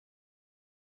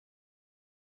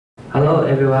Hello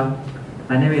everyone,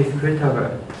 my name is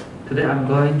Christopher. Today I'm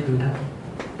going to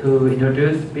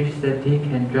introduce beach safety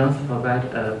can drones provide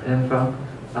a platform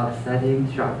of sighting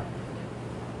shark.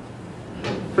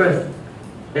 First,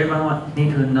 everyone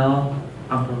need to know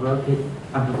unprovoked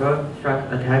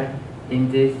shark attack in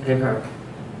this paper.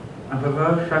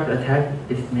 Unprovoked shark attack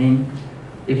is mean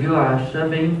if you are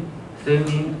surfing,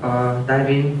 swimming or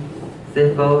diving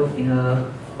safely in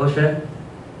the ocean,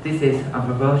 this is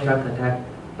unprovoked shark attack.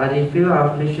 But if you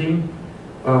are fishing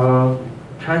or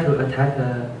try to attack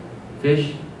a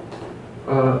fish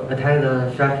or attack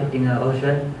the shark in the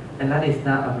ocean, and that is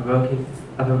not a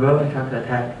provoked shark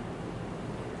attack.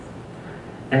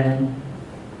 And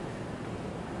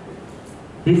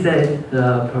he said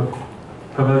the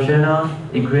proportional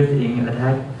increase in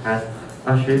attack has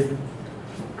outstripped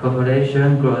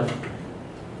population growth.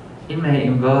 It may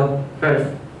involve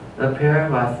first, the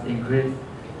pair was increased,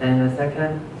 and the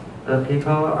second, the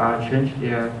people are changed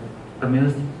their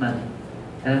amusement,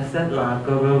 and the third was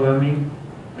global warming,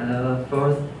 and the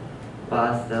fourth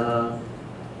was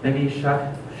maybe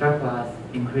shark was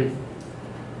increased.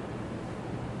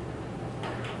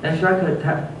 And shark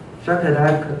attack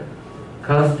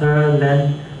cluster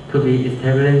land to be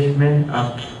establishment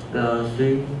of the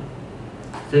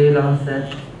three long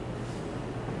set.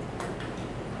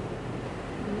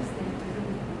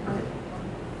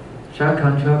 Shark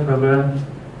control program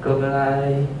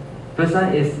globally. First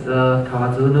one is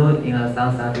KwaZulu in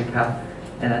South Africa,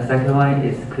 and the second one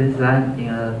is Queensland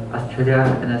in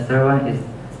Australia, and the third one is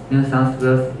New South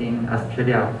Wales in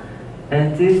Australia.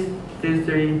 And these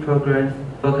three programs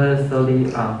focus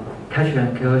solely on catch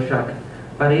and kill shark,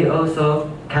 but it also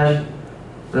catch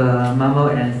the mammal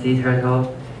and sea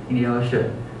turtle in the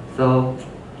ocean. So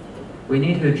we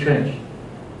need to change.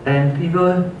 And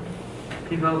people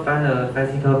find a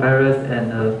bicycle virus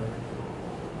and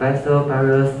vessel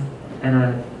virus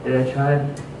and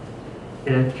electrical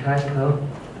and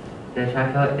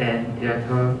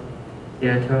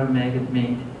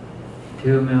electromagnetic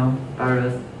tumor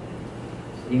virus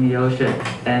in the ocean.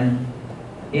 And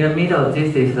in the middle,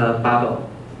 this is a bubble.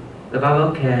 The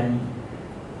bubble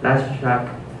that shark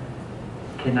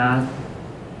cannot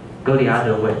go the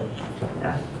other way.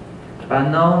 Yeah. But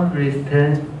no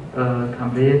resistant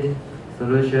complete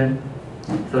solution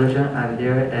are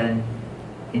there and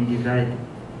individual.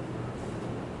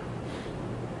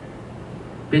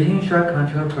 Between shark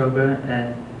control program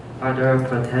and other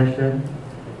protection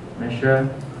measure,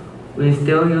 we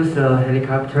still use a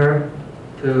helicopter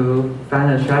to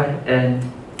find a shark and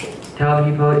tell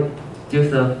people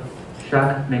use a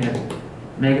shark magnet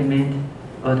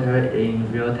alter in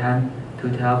real time to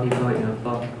tell people in the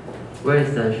phone where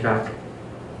is the shark.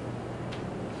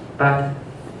 But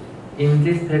in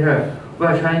this paper, we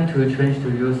are trying to change to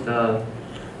use the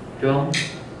drone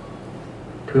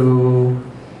to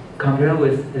compare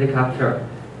with helicopter.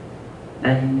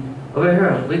 And over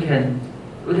here, we can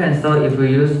saw if we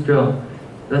use drone,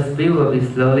 the speed will be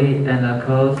slowly and the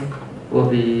cost will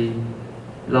be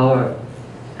lower,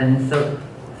 and so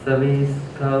service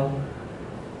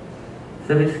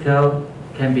scale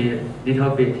can be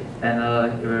little bit, and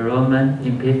the environment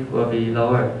impact will be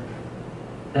lower.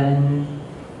 And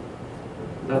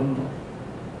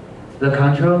the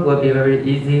control will be very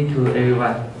easy to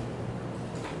everyone.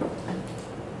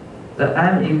 The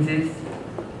aim in this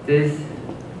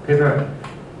paper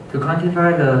to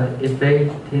quantify the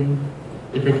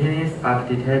effectiveness of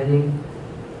detecting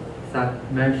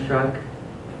submerged shark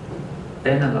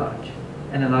analog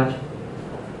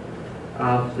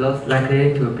of those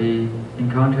likely to be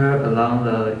encountered along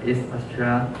the East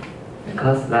Australia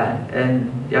coastline,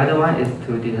 and the other one is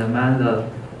to determine the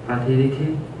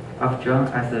fertility of drone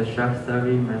as a shark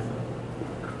survey method.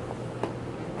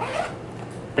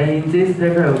 And in this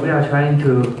paper, we are trying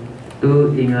to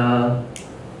do in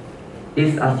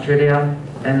East Australia,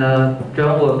 and the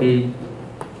drone will be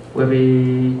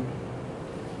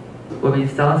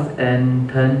south and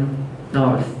turn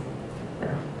north,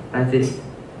 yeah, like this.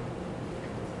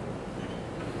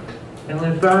 And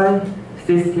we fly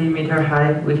 60-meter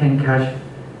high, we can catch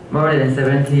more than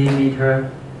 70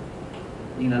 meters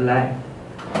in the line.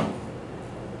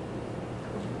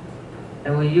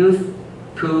 And we use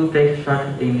two fake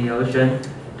sharks in the ocean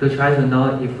to try to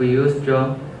know if we use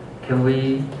drone, can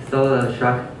we saw the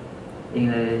shark in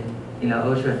the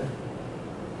ocean.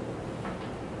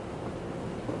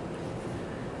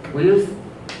 We use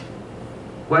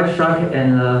white shark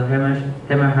and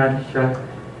hammerhead shark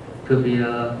to be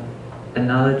an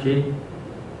analogy,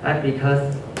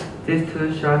 because these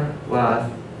two sharks was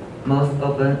most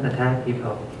often attack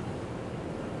people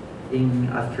in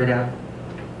Australia.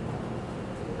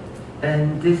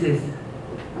 And this is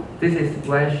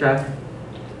white shark,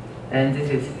 and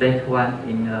this is fake one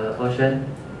in the ocean,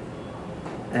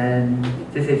 and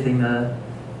this is in a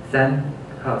sand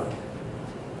house,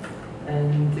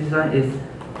 and this one is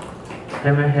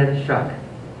hammerhead shark,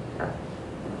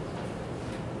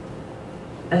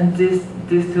 and this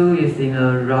two is in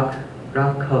a rock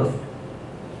coast.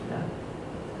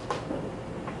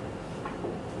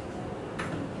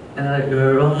 And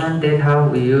the Roman data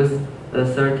we use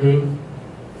 13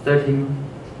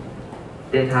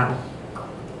 data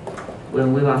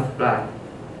when we was fly,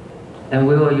 and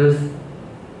we will use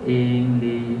in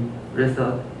the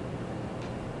result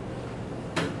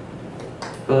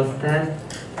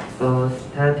for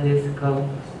statistical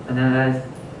analysis.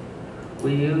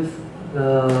 We use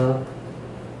the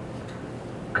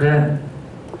claim,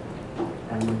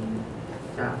 and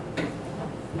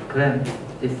claim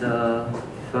is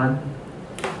this one,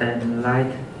 and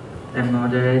light and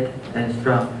moderate and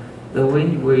strong. The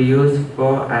wind we use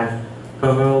for as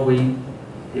favorable wind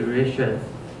directions.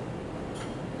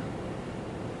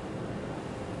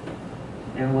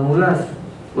 And when we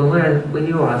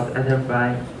was after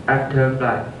flight,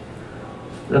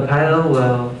 the pilot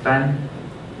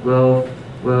will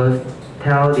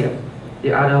tell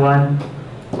the other one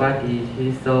what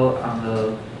he saw on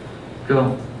the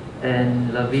drone,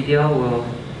 and the video will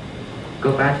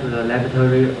go back to the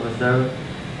laboratory observe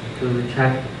to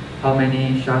check how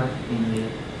many shots in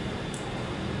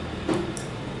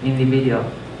the video.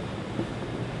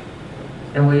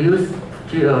 And we use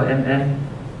GLMM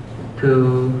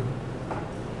to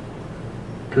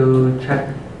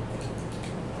check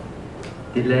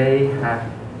delay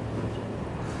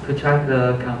to check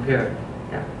the compare.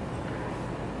 Yeah.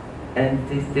 And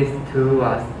this two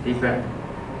was different.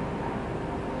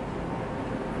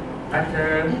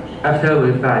 After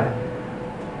we fly,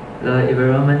 the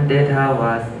environment data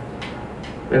was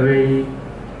very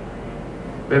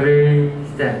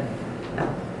sad. Yeah.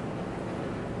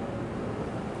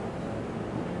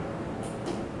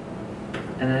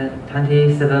 And then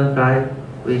 27 flight,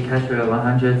 we captured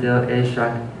 108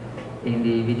 shots in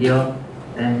the video,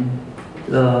 and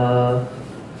the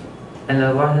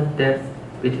water depth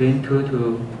between 2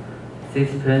 to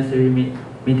 6.3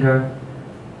 meter.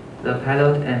 The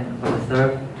pilot and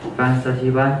observer found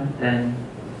 31, and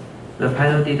the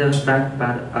pilot didn't find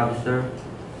but observer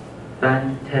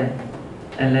found 10,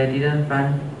 and they didn't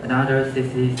find another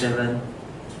 67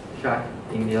 shots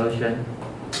in the ocean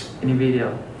in the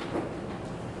video.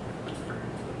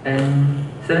 And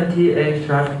 78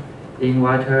 shots in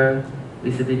water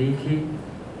visibility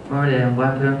more than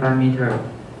 1.5 meter.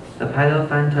 The pilot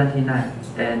found 29,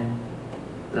 and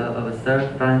the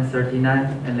observer found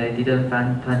 39, and they didn't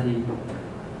find 20,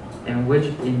 and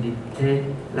which indicate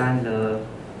that the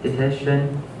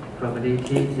detection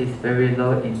probability is very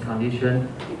low in conditions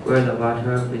where the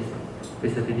water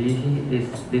visibility is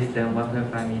less than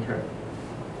 1.5 meter.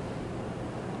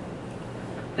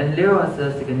 And there was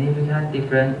a significant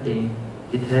difference in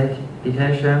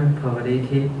detection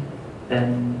probability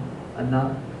and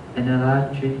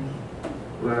analogy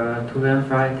were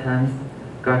 2.5 times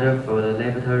greater for the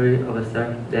laboratory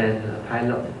observer than the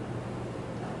pilot.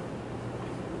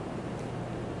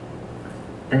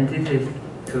 And this is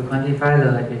to quantify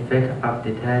the effect of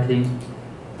detecting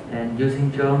and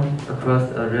using drone across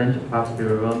a range of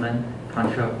environment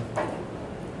control.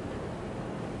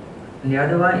 And the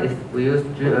other one is we use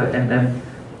GLMM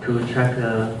to check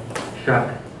the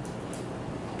shock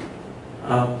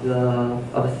of the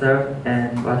observed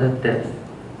and water depth.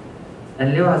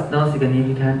 And there was no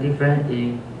significant difference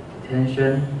in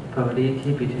detection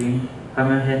probability between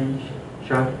hammerhead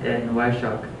shark and white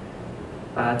shark,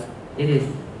 but it is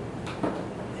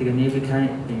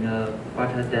significant in the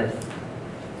water depth.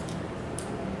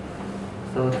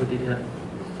 So to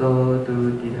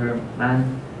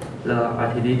determine the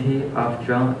utility of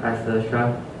drone as a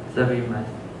shark survey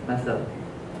method.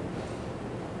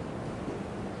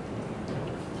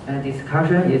 And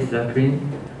discussion is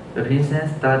the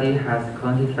recent study has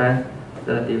quantified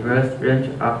the diverse range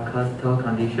of coastal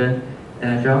conditions,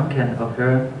 and a drone can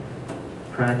occur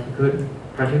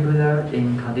particular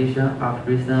in conditions of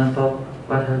reasonable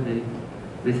water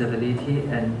visibility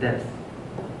and depth.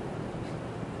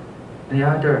 On the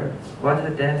other, water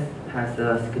depth has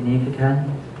a significant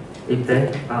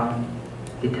effect on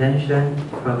detection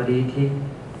probability,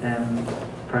 and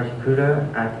particular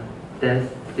at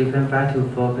depth 3.5 to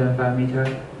 4.5 meters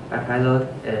by pilot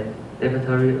and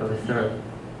laboratory observer.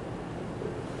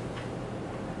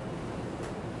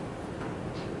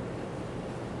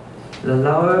 The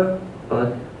lower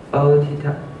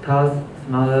altitudes,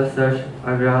 smaller search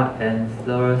area, and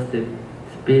slower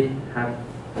beat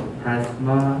has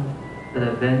more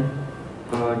advanced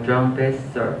for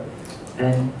drum-based surf,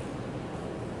 and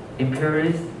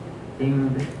empirics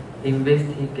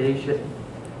investigation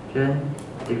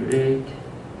degrade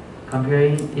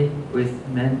comparing it with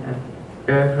manned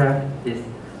aircraft is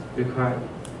required.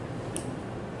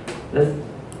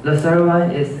 The third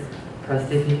one is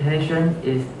precipitation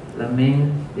is the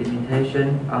main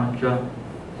limitation on drone.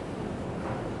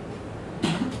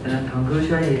 And the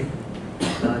conclusion is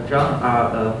drones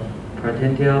are a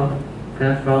potential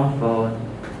platform for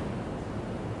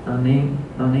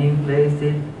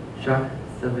non-invasive shark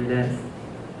surveillance.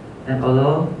 And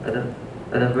although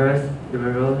adverse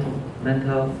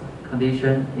environmental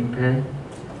conditions impact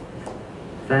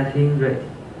sighting rate,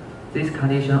 this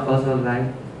condition also like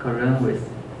current with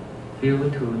few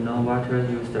to no water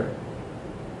user,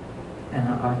 and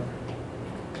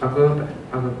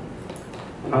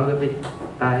aggravate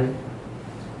by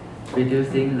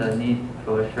reducing the need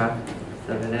for shark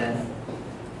surveillance.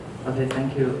 Okay,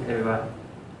 thank you, everyone.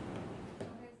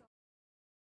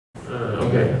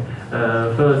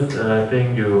 First, I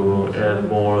think you add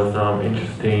more some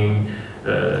interesting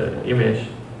image,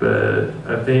 but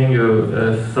I think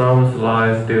some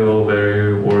slides still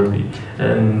very worthy,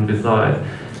 and besides,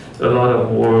 a lot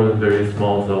of words very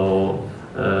small, so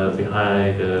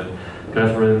behind the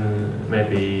classroom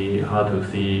maybe hard to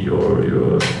see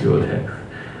your text,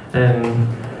 and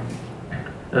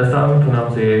some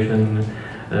pronunciation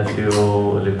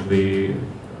still a little bit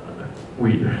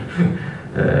weird.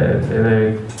 And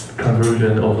the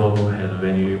conclusion also has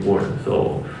many words,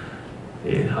 so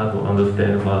it's hard to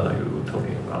understand what are you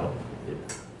talking about.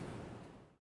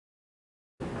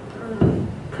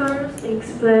 Terms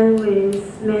explain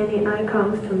with many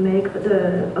icons to make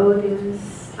the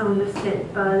audience understand,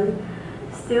 but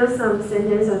still some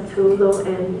sentences are too long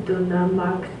and do not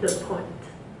mark the point.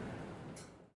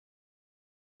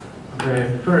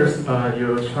 Okay, first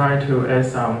you try to add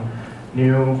some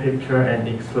new picture and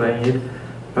explain it,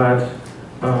 but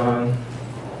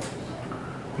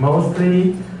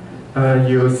mostly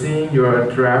you seeing your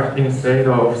draft instead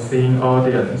of seeing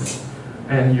audience,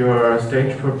 and your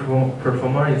stage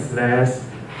performer is less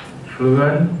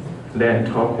fluent than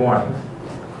talk one,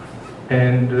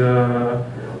 and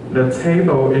the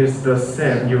table is the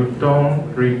same. You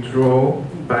don't redraw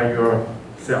by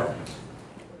yourself.